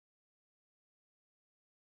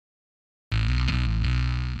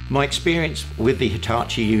My experience with the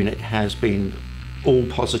Hitachi unit has been all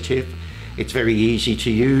positive. It's very easy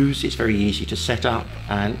to use, it's very easy to set up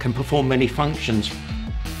and can perform many functions.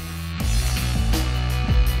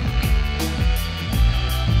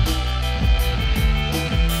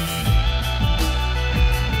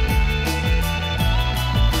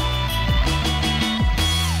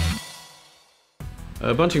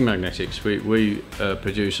 Bunting Magnetics, we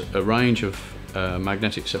produce a range of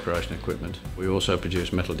magnetic separation equipment. We also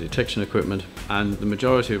produce metal detection equipment, and the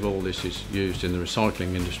majority of all this is used in the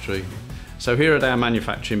recycling industry. So here at our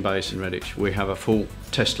manufacturing base in Redditch, we have a full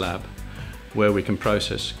test lab where we can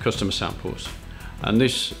process customer samples, and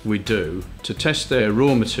this we do to test their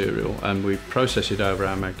raw material, and we process it over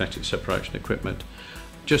our magnetic separation equipment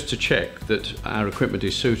just to check that our equipment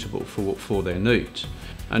is suitable for their needs.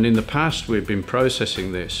 And in the past we've been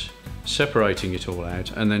processing this, separating it all out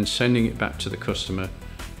and then sending it back to the customer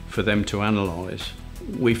for them to analyse.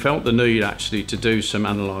 We felt the need actually to do some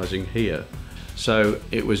analysing here, so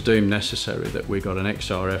it was deemed necessary that we got an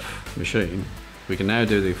XRF machine. We can now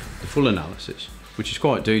do the full analysis, which is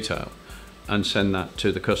quite detailed, and send that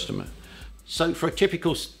to the customer. So for a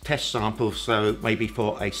typical test sample, so maybe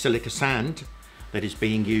for a silica sand that is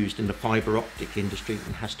being used in the fibre optic industry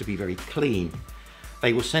and has to be very clean,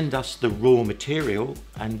 they will send us the raw material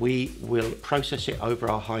and we will process it over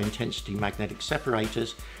our high intensity magnetic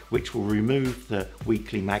separators, which will remove the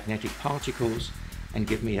weakly magnetic particles and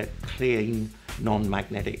give me a clean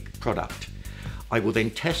non-magnetic product. I will then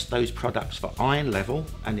test those products for ion level,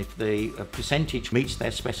 and if the percentage meets their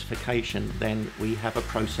specification, then we have a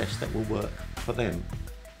process that will work for them.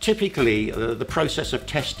 Typically, the process of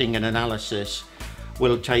testing and analysis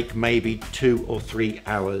will take maybe 2 or 3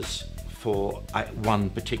 hours for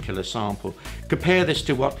one particular sample. Compare this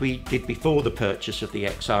to what we did before the purchase of the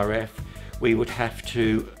XRF. We would have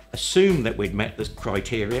to assume that we'd met the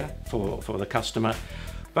criteria for the customer,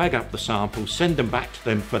 bag up the samples, send them back to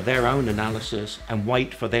them for their own analysis, and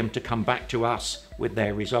wait for them to come back to us with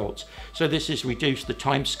their results. So this has reduced the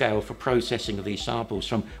timescale for processing of these samples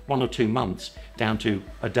from 1 or 2 months down to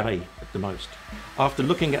a day at the most. After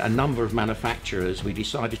looking at a number of manufacturers, we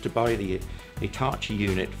decided to buy the Hitachi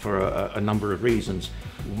unit for a number of reasons.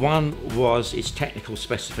 One was its technical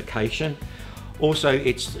specification, also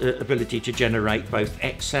its ability to generate both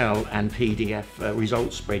Excel and PDF result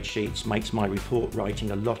spreadsheets makes my report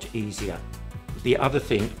writing a lot easier. The other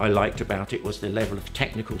thing I liked about it was the level of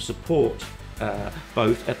technical support,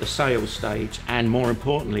 both at the sales stage and, more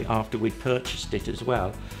importantly, after we'd purchased it as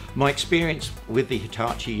well. My experience with the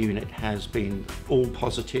Hitachi unit has been all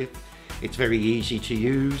positive. It's very easy to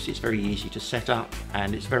use, it's very easy to set up,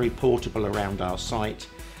 and it's very portable around our site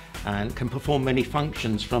and can perform many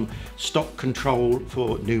functions, from stock control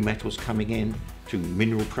for new metals coming in to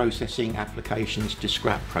mineral processing applications to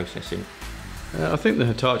scrap processing. I think the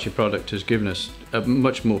Hitachi product has given us a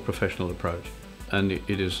much more professional approach, and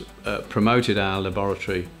it has promoted our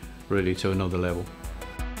laboratory really to another level.